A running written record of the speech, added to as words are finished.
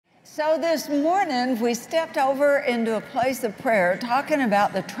So this morning, we stepped over into a place of prayer, talking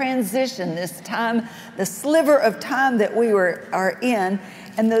about the transition, this time, the sliver of time that we are in.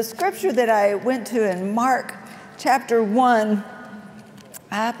 And the scripture that I went to in Mark chapter 1,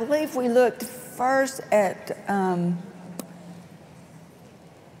 I believe we looked first at,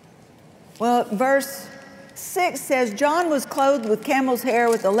 verse 6 says, John was clothed with camel's hair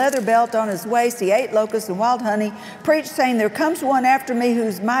with a leather belt on his waist. He ate locusts and wild honey, preached, saying, there comes one after me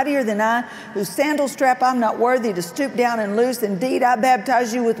who's mightier than I, whose sandal strap I'm not worthy to stoop down and loose. Indeed, I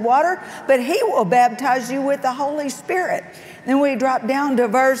baptize you with water, but he will baptize you with the Holy Spirit. Then we drop down to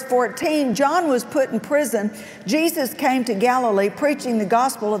verse 14. John was put in prison. Jesus came to Galilee, preaching the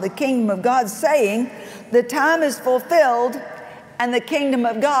gospel of the kingdom of God, saying, the time is fulfilled and the kingdom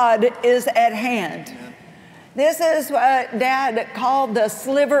of God is at hand. This is what Dad called the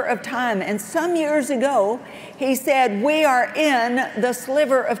sliver of time. And some years ago, he said, we are in the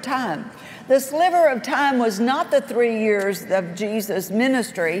sliver of time. The sliver of time was not the 3 years of Jesus'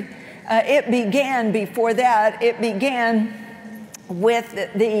 ministry. It began before that. It began with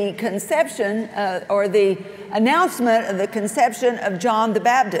the conception or the announcement of the conception of John the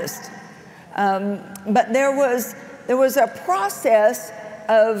Baptist. But there was a process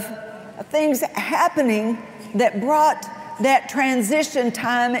of things happening that brought that transition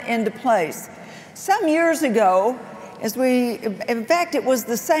time into place. Some years ago, in fact, it was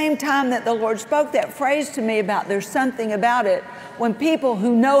the same time that the Lord spoke that phrase to me about there's something about it when people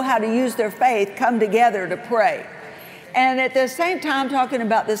who know how to use their faith come together to pray. And at the same time, talking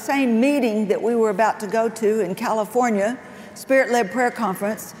about the same meeting that we were about to go to in California, Spirit-Led Prayer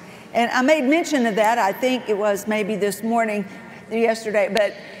Conference, and I made mention of that, I think it was maybe this morning, yesterday,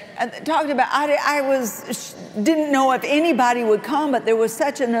 but talked about, didn't know if anybody would come, but there was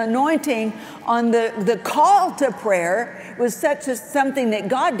such an anointing on the call to prayer. It was something that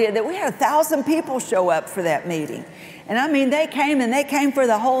God did that we had 1,000 people show up for that meeting. And I mean, they came for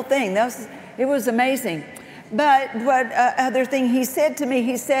the whole thing. It was amazing. But what other thing he said to me,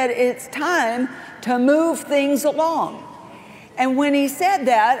 he said, it's time to move things along. And when he said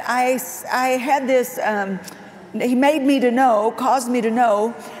that, I had this, he made me to know, caused me to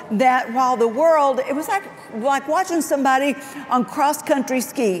know that while the world, it was like watching somebody on cross-country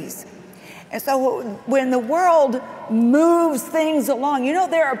skis. And so when the world moves things along, you know,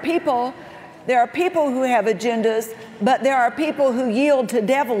 there are people who have agendas, but there are people who yield to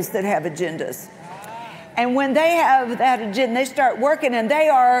devils that have agendas. And when they have that agenda, they start working, and they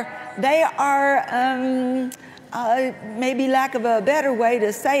are maybe lack of a better way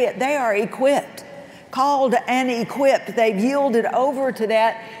to say it, they are equipped. Called and equipped. They've yielded over to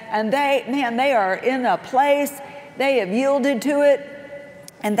that, and they are in a place, they have yielded to it,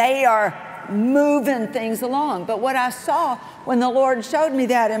 and they are moving things along. But what I saw when the Lord showed me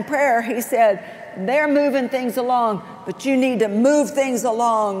that in prayer, he said, they're moving things along, but you need to move things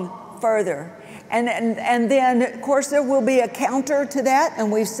along further. And then, of course, there will be a counter to that,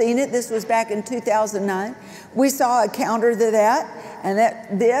 and we've seen it. This was back in 2009. We saw a counter to that,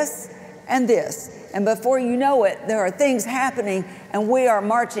 and this and this. And before you know it, there are things happening, and we are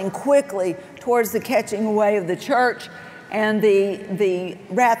marching quickly towards the catching away of the church and the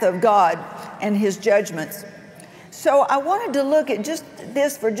wrath of God and his judgments. So I wanted to look at just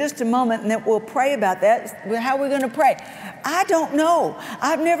this for just a moment, and then we'll pray about that. How are we going to pray? I don't know.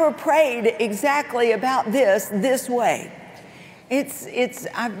 I've never prayed exactly about this way.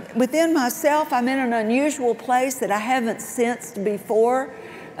 Within myself, I'm in an unusual place that I haven't sensed before.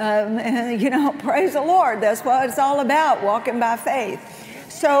 You know, praise the Lord. That's what it's all about, walking by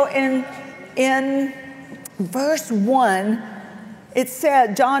faith. So in verse 1, it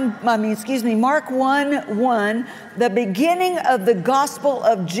said, Mark 1:1, the beginning of the gospel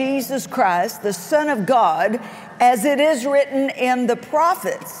of Jesus Christ, the Son of God, as it is written in the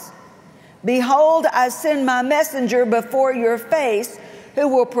prophets. Behold, I send my messenger before your face, who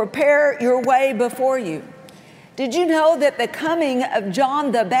will prepare your way before you. Did you know that the coming of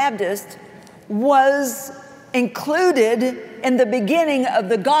John the Baptist was included in the beginning of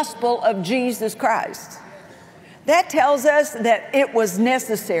the gospel of Jesus Christ? That tells us that it was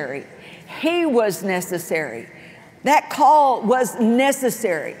necessary. He was necessary. That call was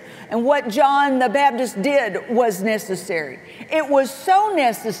necessary. And what John the Baptist did was necessary. It was so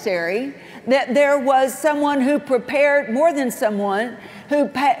necessary that there was someone who prepared, more than someone, who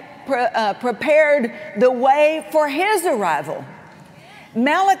prepared the way for his arrival.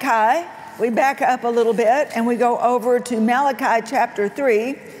 Malachi, we back up a little bit and we go over to Malachi chapter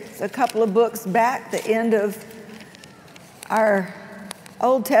 3. It's a couple of books back, the end of our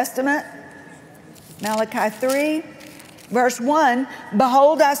Old Testament. Malachi 3. Verse 1,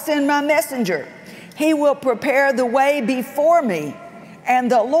 behold, I send my messenger. He will prepare the way before me,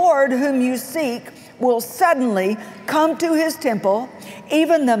 and the Lord whom you seek will suddenly come to his temple,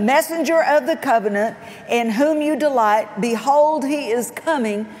 even the messenger of the covenant in whom you delight. Behold, he is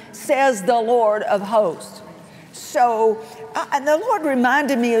coming, says the Lord of hosts. So, and the Lord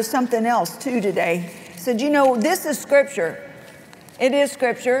reminded me of something else too today. He said, you know, this is Scripture. It is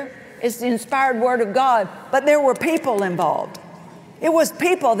Scripture. It's the inspired Word of God. But there were people involved. It was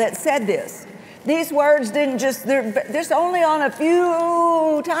people that said this. These words didn't just, there's only on a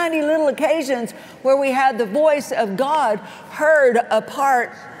few tiny little occasions where we had the voice of God heard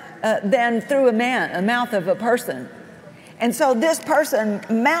apart than through a mouth of a person. And so this person,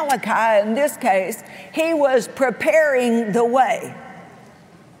 Malachi in this case, he was preparing the way.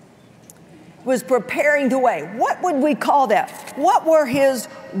 Was preparing the way. What would we call that? What were his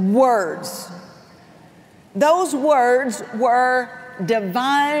words? Those words were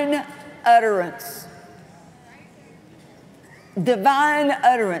divine utterance. Divine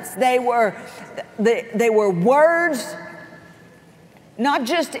utterance. They were words not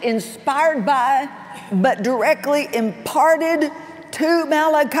just inspired by, but directly imparted to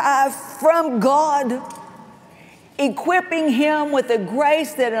Malachi from God, equipping him with a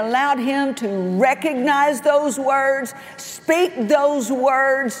grace that allowed him to recognize those words, speak those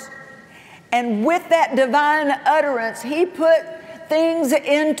words, and with that divine utterance, he put things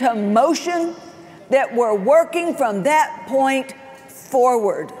into motion that were working from that point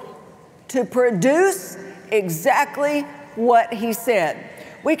forward to produce exactly what he said.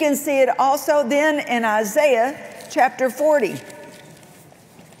 We can see it also then in Isaiah chapter 40.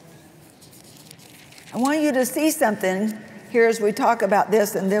 I want you to see something here as we talk about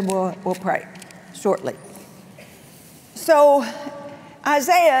this, and then we'll pray shortly. So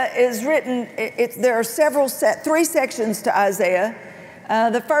Isaiah is written, there are three sections to Isaiah.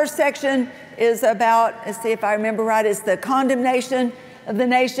 The first section is about, let's see if I remember right, is the condemnation of the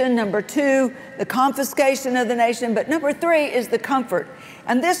nation. Number 2, the confiscation of the nation. But number 3 is the comfort.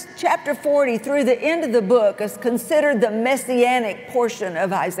 And this chapter 40 through the end of the book is considered the messianic portion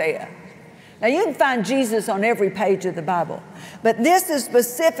of Isaiah. Now you can find Jesus on every page of the Bible, but this is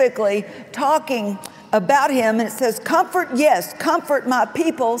specifically talking about him, and it says, comfort, yes, comfort my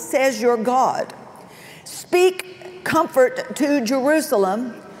people, says your God. Speak comfort to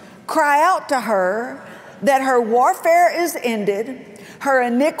Jerusalem, cry out to her that her warfare is ended, her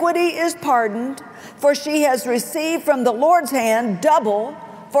iniquity is pardoned, for she has received from the Lord's hand double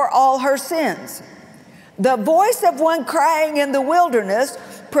for all her sins. The voice of one crying in the wilderness,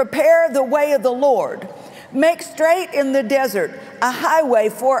 prepare the way of the Lord. Make straight in the desert a highway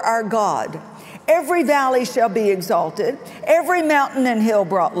for our God. Every valley shall be exalted, every mountain and hill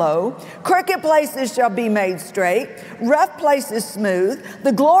brought low. Crooked places shall be made straight, rough places smooth.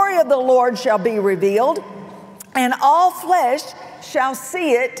 The glory of the Lord shall be revealed, and all flesh shall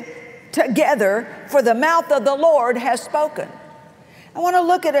see it together, for the mouth of the Lord has spoken. I want to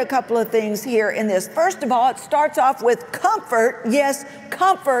look at a couple of things here in this. First of all, it starts off with comfort. Yes,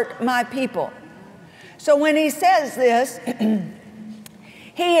 comfort my people. So when he says this,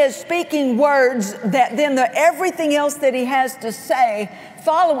 he is speaking words that then everything else that he has to say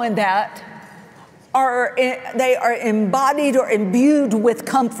following that they are embodied or imbued with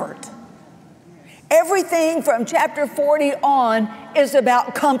comfort. Everything from chapter 40 on is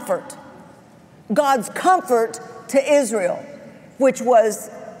about comfort. God's comfort to Israel, which was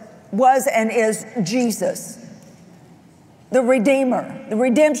and is Jesus, the Redeemer, the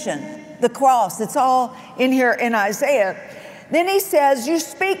redemption, the cross. It's all in here in Isaiah. Then he says, you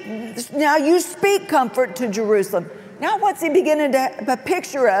speak comfort to Jerusalem. Now what's he beginning to have a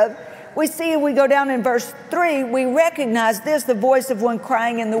picture of? We go down in verse 3, we recognize this, the voice of one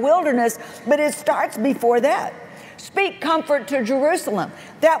crying in the wilderness, but it starts before that. Speak comfort to Jerusalem.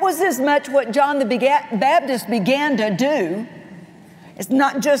 That was as much what John the Baptist began to do. It's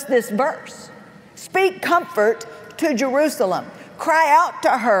not just this verse. Speak comfort to Jerusalem. Cry out to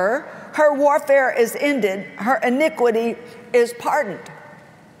her. Her warfare is ended. Her iniquity is pardoned.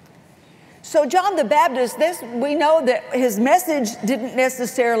 So John the Baptist, we know that his message didn't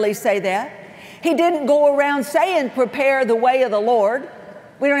necessarily say that. He didn't go around saying, prepare the way of the Lord.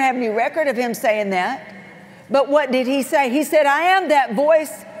 We don't have any record of him saying that. But what did he say? He said, I am that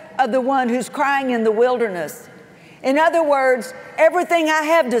voice of the one who's crying in the wilderness. In other words, everything I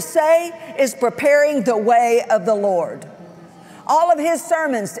have to say is preparing the way of the Lord. All of his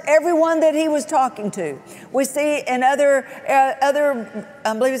sermons, everyone that he was talking to, we see in other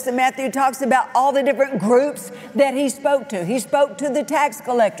I believe it's in Matthew, talks about all the different groups that he spoke to. He spoke to the tax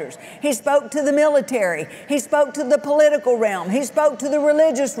collectors. He spoke to the military. He spoke to the political realm. He spoke to the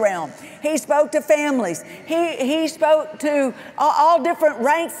religious realm. He spoke to families. He spoke to all different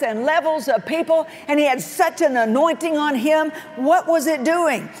ranks and levels of people, and he had such an anointing on him. What was it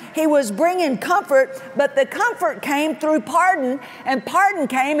doing? He was bringing comfort, but the comfort came through pardon, and pardon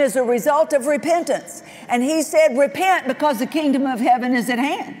came as a result of repentance. And he said, repent because the kingdom of heaven is at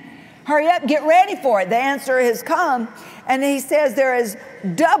hand. Hurry up, get ready for it. The answer has come. And he says there is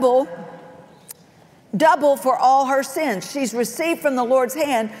double for all her sins. She's received from the Lord's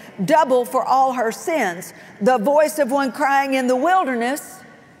hand double for all her sins. The voice of one crying in the wilderness,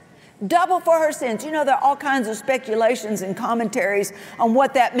 double for her sins. You know, there are all kinds of speculations and commentaries on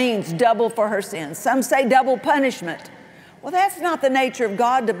what that means, double for her sins. Some say double punishment. Well, that's not the nature of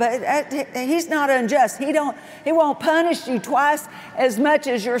God, but he's not unjust. He won't punish you twice as much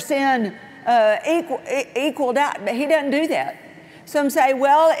as your sin equaled out, but he doesn't do that. Some say,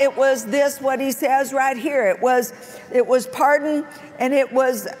 well, it was this, what he says right here. It was pardon, and it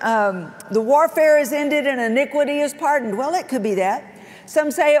was the warfare is ended and iniquity is pardoned. Well, it could be that. Some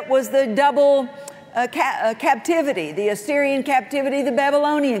say it was the double captivity, the Assyrian captivity, the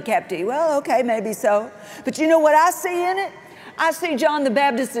Babylonian captivity. Well, okay, maybe so. But you know what I see in it? I see John the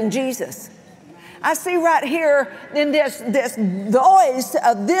Baptist and Jesus. I see right here in this voice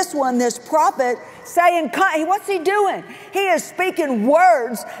of this prophet saying, what's he doing? He is speaking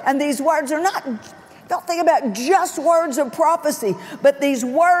words, and these words are not, don't think about just words of prophecy, but these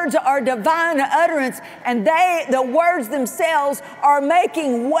words are divine utterance, and the words themselves are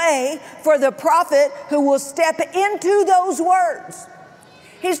making way for the prophet who will step into those words.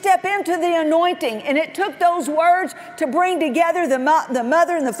 He stepped into the anointing, and it took those words to bring together the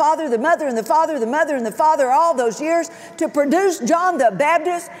mother and the father, the mother and the father, the mother and the father, all those years to produce John the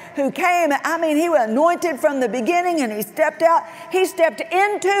Baptist, who came. I mean, he was anointed from the beginning, and he stepped out. He stepped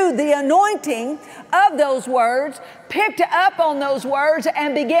into the anointing of those words, picked up on those words,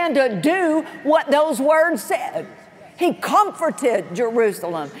 and began to do what those words said. He comforted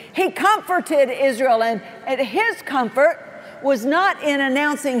Jerusalem. He comforted Israel, and his comfort was not in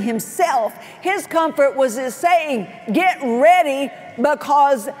announcing himself. His comfort was in saying, get ready,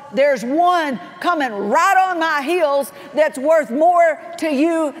 because there's one coming right on my heels that's worth more to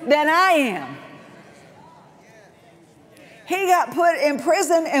you than I am. He got put in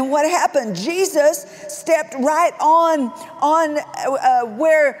prison, and what happened? Jesus stepped right on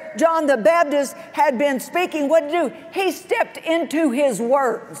where John the Baptist had been speaking. What did he do? He stepped into his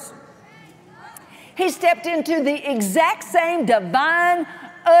words. He stepped into the exact same divine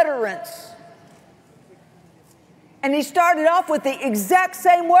utterance. And he started off with the exact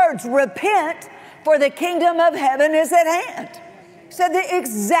same words, repent, for the kingdom of heaven is at hand. He said the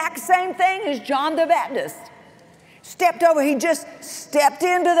exact same thing as John the Baptist. Stepped over, he just stepped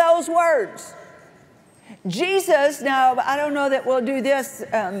into those words. Jesus, now I don't know that we'll do this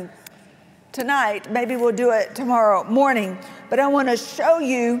tonight, maybe we'll do it tomorrow morning, but I want to show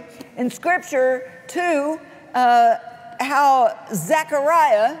you in Scripture too how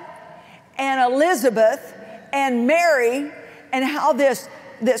Zechariah and Elizabeth and Mary, and how this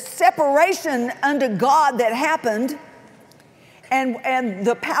separation unto God that happened, and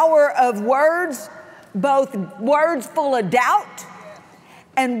the power of words, both words full of doubt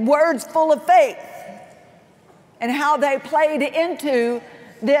and words full of faith, and how they played into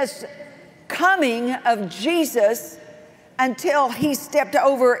this coming of Jesus until he stepped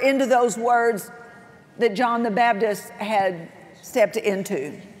over into those words that John the Baptist had stepped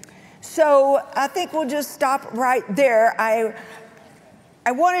into. So I think we'll just stop right there. I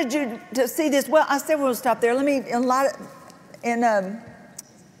wanted you to see this. Well, I said we'll stop there. Let me, in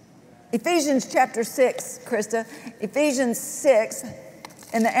Ephesians chapter 6, Krista, Ephesians 6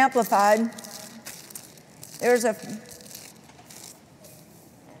 in the Amplified, there's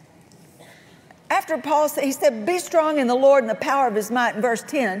after Paul said, he said, be strong in the Lord and the power of his might in verse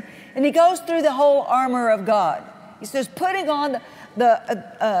 10. And he goes through the whole armor of God. He says, putting on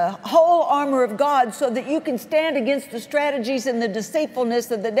the whole armor of God so that you can stand against the strategies and the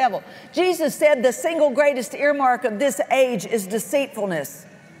deceitfulness of the devil. Jesus said the single greatest earmark of this age is deceitfulness,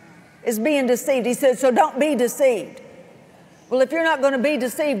 is being deceived. He said, so don't be deceived. Well, if you're not going to be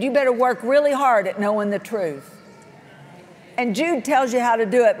deceived, you better work really hard at knowing the truth. And Jude tells you how to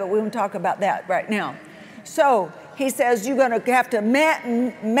do it, but we won't talk about that right now. So he says you're going to have to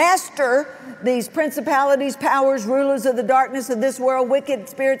master these principalities, powers, rulers of the darkness of this world, wicked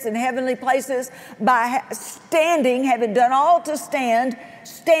spirits in heavenly places by standing, having done all to stand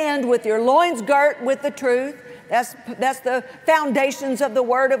with your loins girt with the truth, That's the foundations of the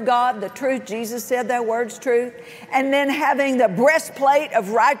Word of God, the truth. Jesus said that word's truth. And then having the breastplate of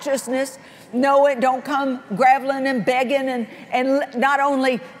righteousness. Know it, don't come graveling and begging, and not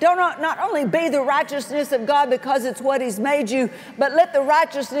only be the righteousness of God because it's what He's made you, but let the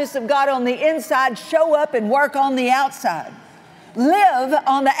righteousness of God on the inside show up and work on the outside. Live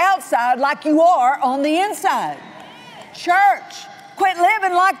on the outside like you are on the inside. Church, quit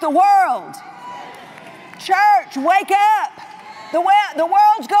living like the world. Church, wake up. The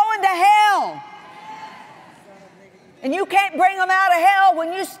world's going to hell. And you can't bring them out of hell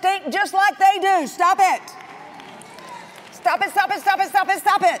when you stink just like they do. Stop it. Stop it, stop it, stop it, stop it,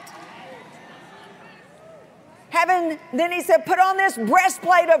 stop it. Then he said, put on this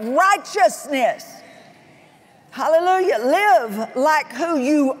breastplate of righteousness. Hallelujah. Live like who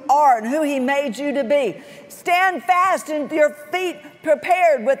you are and who He made you to be. Stand fast and your feet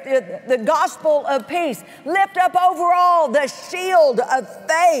prepared with the gospel of peace. Lift up overall the shield of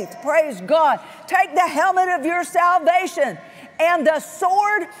faith. Praise God. Take the helmet of your salvation and the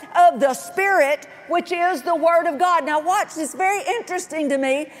sword of the Spirit, which is the Word of God. Now watch, it's very interesting to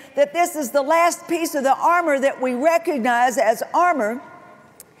me that this is the last piece of the armor that we recognize as armor.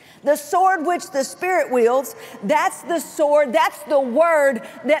 The sword which the Spirit wields, that's the sword, that's the word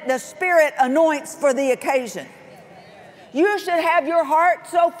that the Spirit anoints for the occasion. You should have your heart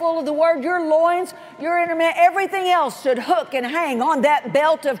so full of the Word, your loins, your inner man, everything else should hook and hang on that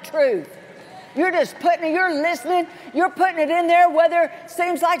belt of truth. You're just you're listening, you're putting it in there, whether it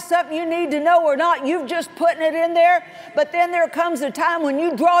seems like something you need to know or not, you've just putting it in there. But then there comes a time when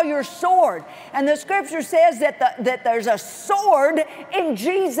you draw your sword. And the Scripture says that there's a sword in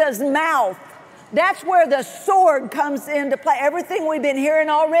Jesus' mouth. That's where the sword comes into play. Everything we've been hearing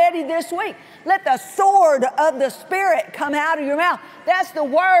already this week. Let the sword of the Spirit come out of your mouth. That's the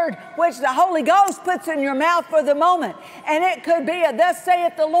word which the Holy Ghost puts in your mouth for the moment. And it could be a thus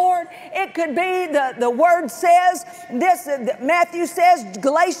saith the Lord. It could be the word says, this Matthew says,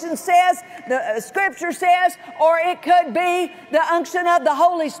 Galatians says, the Scripture says, or it could be the unction of the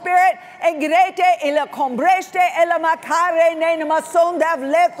Holy Spirit.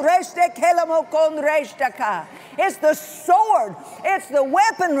 It's the sword. It's the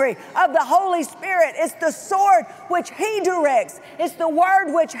weaponry of the Holy Spirit. It's the sword which He directs. It's the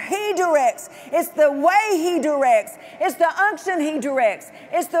word which He directs. It's the way He directs. It's the unction He directs.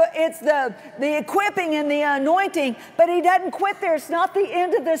 It's the equipping and the anointing. But He doesn't quit there. It's not the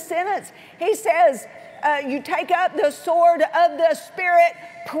end of the sentence. He says, you take up the sword of the Spirit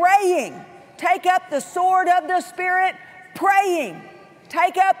praying. Take up the sword of the Spirit praying.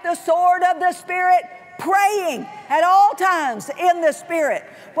 Take up the sword of the Spirit praying at all times in the Spirit.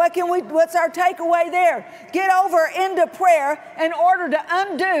 What's our takeaway there? Get over into prayer in order to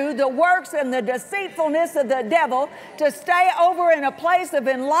undo the works and the deceitfulness of the devil, to stay over in a place of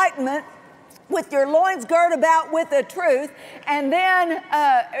enlightenment with your loins girt about with the truth, and then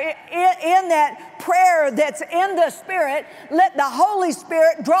in that prayer that's in the Spirit, let the Holy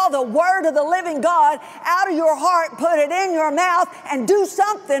Spirit draw the Word of the living God out of your heart, put it in your mouth, and do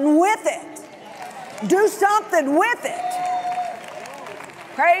something with it. Do something with it.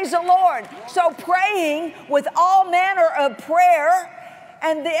 Praise the Lord. So praying with all manner of prayer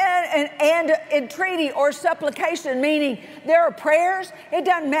and then and entreaty or supplication, meaning there are prayers. It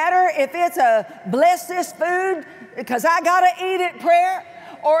doesn't matter if it's a bless this food because I got to eat it prayer,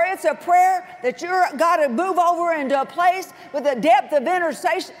 or it's a prayer that you're got to move over into a place with a depth of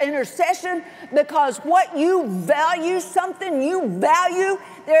intercession because what you value, something you value,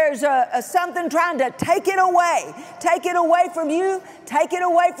 there's something trying to take it away from you, take it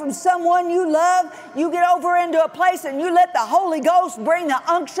away from someone you love. You get over into a place and you let the Holy Ghost bring the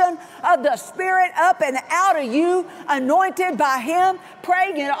unction of the Spirit up and out of you, anointed by Him,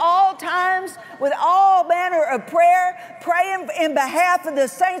 praying at all times with all manner of prayer, praying in behalf of the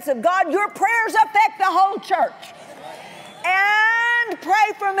saints of God. Your prayers affect the whole church. And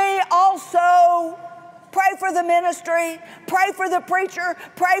pray for me also. Pray for the ministry, pray for the preacher,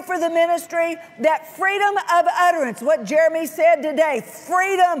 pray for the ministry, that freedom of utterance, what Jeremy said today,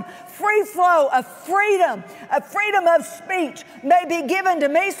 freedom, free flow of freedom of speech may be given to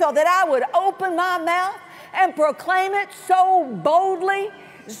me so that I would open my mouth and proclaim it so boldly,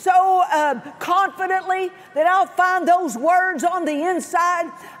 so confidently that I'll find those words on the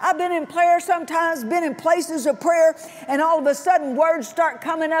inside. I've been in prayer sometimes, been in places of prayer, and all of a sudden words start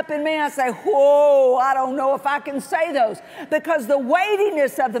coming up in me. I say, whoa, I don't know if I can say those, because the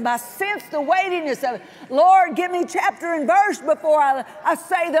weightiness of them, I sense the weightiness of it. Lord, give me chapter and verse before I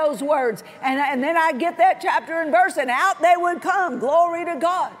say those words. And then I get that chapter and verse, and out they would come. Glory to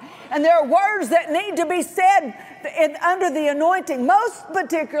God. And there are words that need to be said under the anointing, most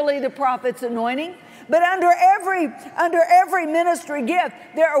particularly the prophet's anointing. But under every ministry gift,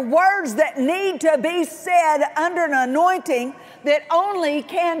 there are words that need to be said under an anointing that only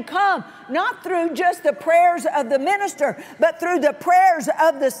can come, not through just the prayers of the minister, but through the prayers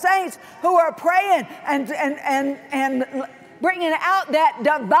of the saints who are praying and bringing out that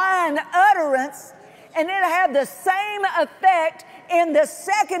divine utterance. And it'll have the same effect in the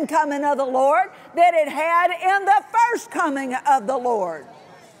second coming of the Lord that it had in the first coming of the Lord.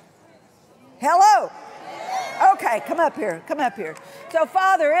 Hello? Okay, come up here, come up here. So,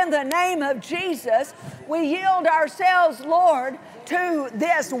 Father, in the name of Jesus, we yield ourselves, Lord, to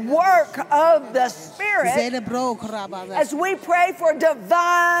this work of the Spirit as we pray for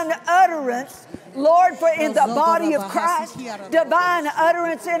divine utterance, Lord, for in the body of Christ, divine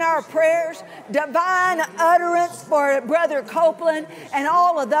utterance in our prayers, divine utterance for Brother Copeland and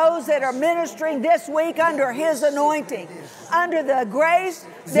all of those that are ministering this week under his anointing, under the grace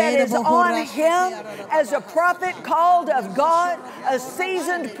that is on him as a prophet called of God, a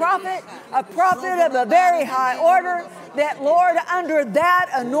seasoned prophet, a prophet of a very high order, that, Lord, under that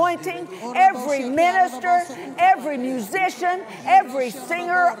anointing, every minister, every musician, every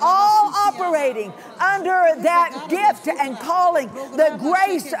singer, all operating under that gift and calling, the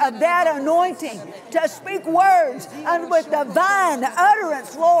grace of that anointing to speak words and with divine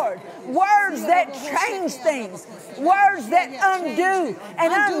utterance, Lord, words that change things, words that undo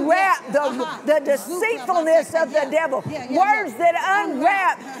and unwrap the deceitfulness of the devil, words that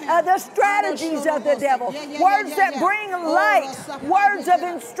unwrap the strategies of the devil, words that bring light, words of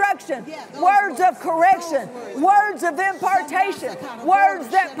instruction, words of correction, words of impartation, words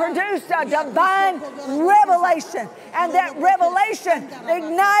that produce a divine revelation, and that revelation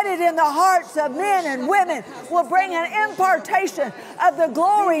ignited in the hearts of men and women will bring an impartation of the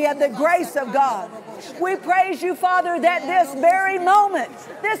glory and the grace of God. We praise you, Father, that this very moment,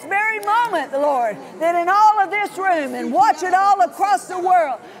 Lord, that in all of this room and watch it all across the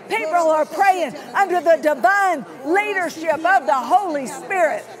world, people are praying under the divine leadership of the Holy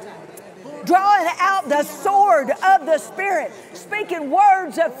Spirit, drawing out the sword of the Spirit, speaking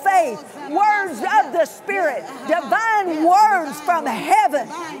words of faith, words of the Spirit, divine words from heaven,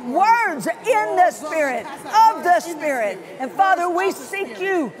 words in the Spirit, of the Spirit. And Father, we seek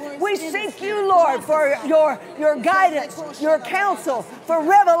you, Lord, for your guidance, your counsel, for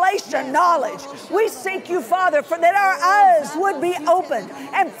revelation knowledge. We seek you, Father, for that our eyes would be opened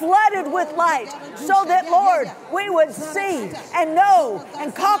and flooded with light, so that, Lord, we would see and know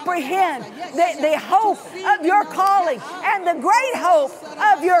and comprehend the hope of your calling and the great hope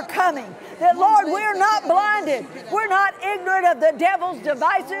of your coming. That, Lord, we're not blinded. We're not ignorant of the devil's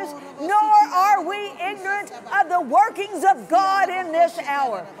devices, nor are we ignorant of the workings of God in this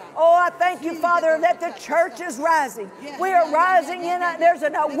hour. Oh, I thank you, Father, that the church is rising. We are rising there's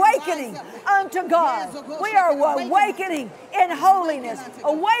an awakening unto God. We are awakening in holiness,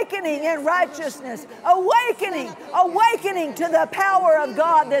 awakening in righteousness, awakening to the power of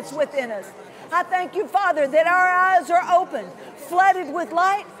God that's within us. I thank you, Father, that our eyes are open, flooded with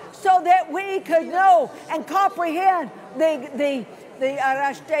light, so that we could know and comprehend the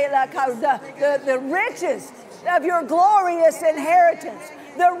riches of your glorious inheritance,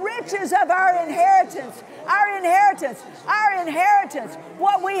 the riches of our inheritance,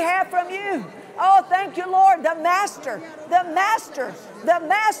 what we have from you. Oh, thank you, Lord, the Master,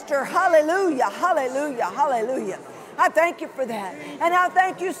 hallelujah, hallelujah, hallelujah. I thank you for that. And I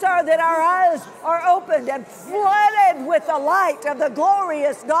thank you, sir, that our eyes are opened and flooded with the light of the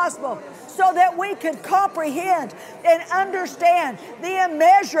glorious gospel, so that we can comprehend and understand the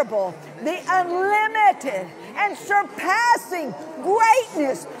immeasurable, the unlimited, and surpassing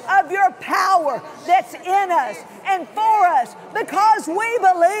greatness of your power that's in us and for us, because we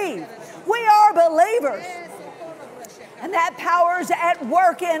believe. We are believers. And that power's at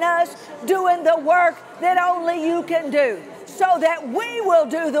work in us, doing the work that only you can do, so that we will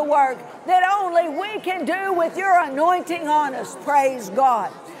do the work that only we can do with your anointing on us. Praise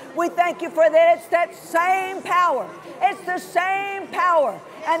God. We thank you for that. It's that same power. It's the same power.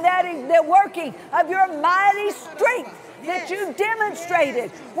 And that is the working of your mighty strength that you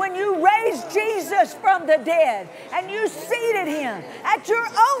demonstrated when you raised Jesus from the dead and you seated him at your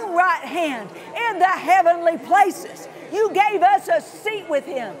own right hand in the heavenly places. You gave us a seat with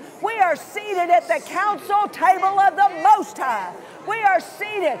Him. We are seated at the council table of the Most High. We are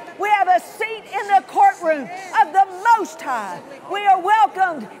seated. We have a seat in the courtroom of the Most High. We are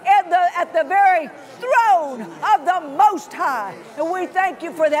welcomed at the very throne of the Most High. And we thank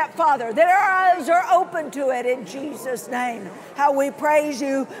you for that, Father, that our eyes are open to it in Jesus' name. How we praise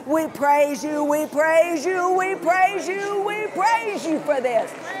you, we praise you, we praise you, we praise you, we praise you for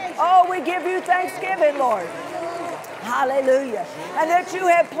this. Oh, we give you thanksgiving, Lord. Hallelujah. And that you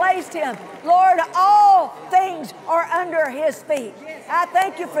have placed Him. Lord, all things are under His feet. I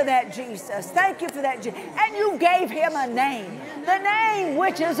thank you for that, Jesus. Thank you for that. And you gave Him a name. The name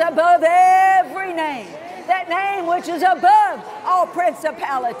which is above every name. That name which is above all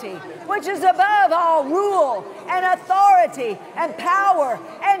principality, which is above all rule and authority and power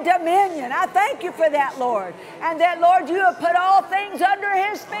and dominion. I thank you for that, Lord. And that, Lord, you have put all things under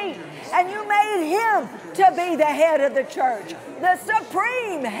His feet. And you made Him to be the head of the church, the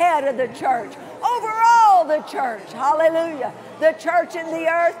supreme head of the church, over all the church. Hallelujah. The church in the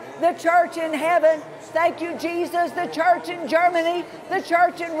earth, the church in heaven. Thank you, Jesus. The church in Germany, the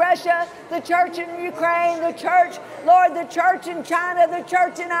church in Russia, the church in Ukraine, the church, Lord, the church in China, the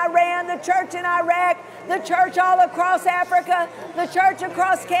church in Iran, the church in Iraq, the church all across Africa, the church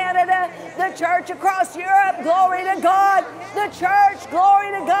across Canada, the church across Europe. Glory to God. The church,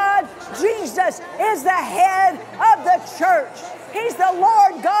 glory to God. Jesus is the head of the church. He's the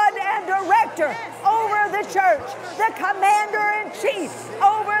Lord God and director over the church, the commander-in-chief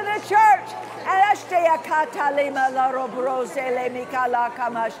over the church.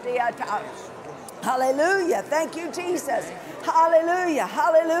 Hallelujah. Thank you, Jesus. Hallelujah.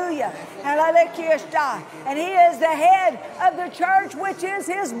 Hallelujah. And He is the head of the church, which is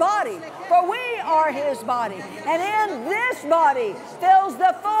His body. For we are His body. And in this body fills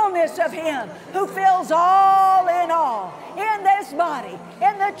the fullness of Him who fills all in all. In this body,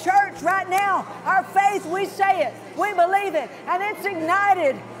 in the church right now, our faith, we say it, we believe it, and it's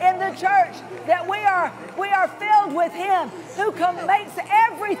ignited in the church that we are filled with Him who makes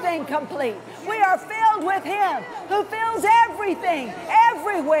everything complete. We are filled with Him who fills everything,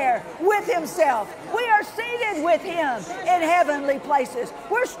 everywhere with Himself. We are seated with Him in heavenly places.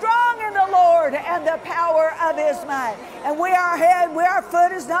 We're strong in the Lord and the power of His might. And our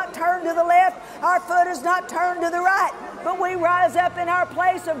foot is not turned to the left, our foot is not turned to the right. But we rise up in our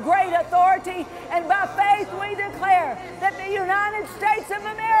place of great authority, and by faith we declare that the United States of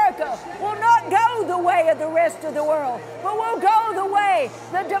America will not go the way of the rest of the world, but will go the way,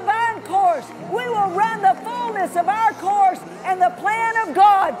 the divine course. We will run the fullness of our course and the plan of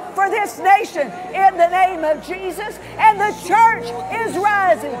God for this nation in the name of Jesus. And the church is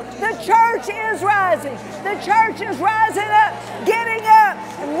rising. The church is rising. The church is rising up, getting up,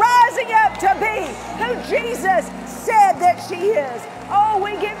 and rising up to be who Jesus said that she is. Oh,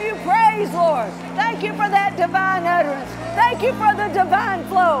 we give you praise, Lord. Thank you for that divine utterance. Thank you for the divine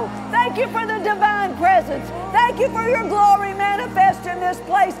flow. Thank you for the divine presence. Thank you for your glory manifest in this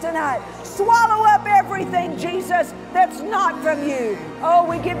place tonight. Swallow up everything, Jesus, that's not from you. Oh,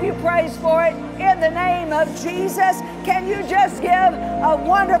 we give you praise for it in the name of Jesus. Can you just give a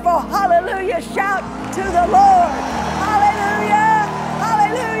wonderful hallelujah shout to the Lord? Hallelujah!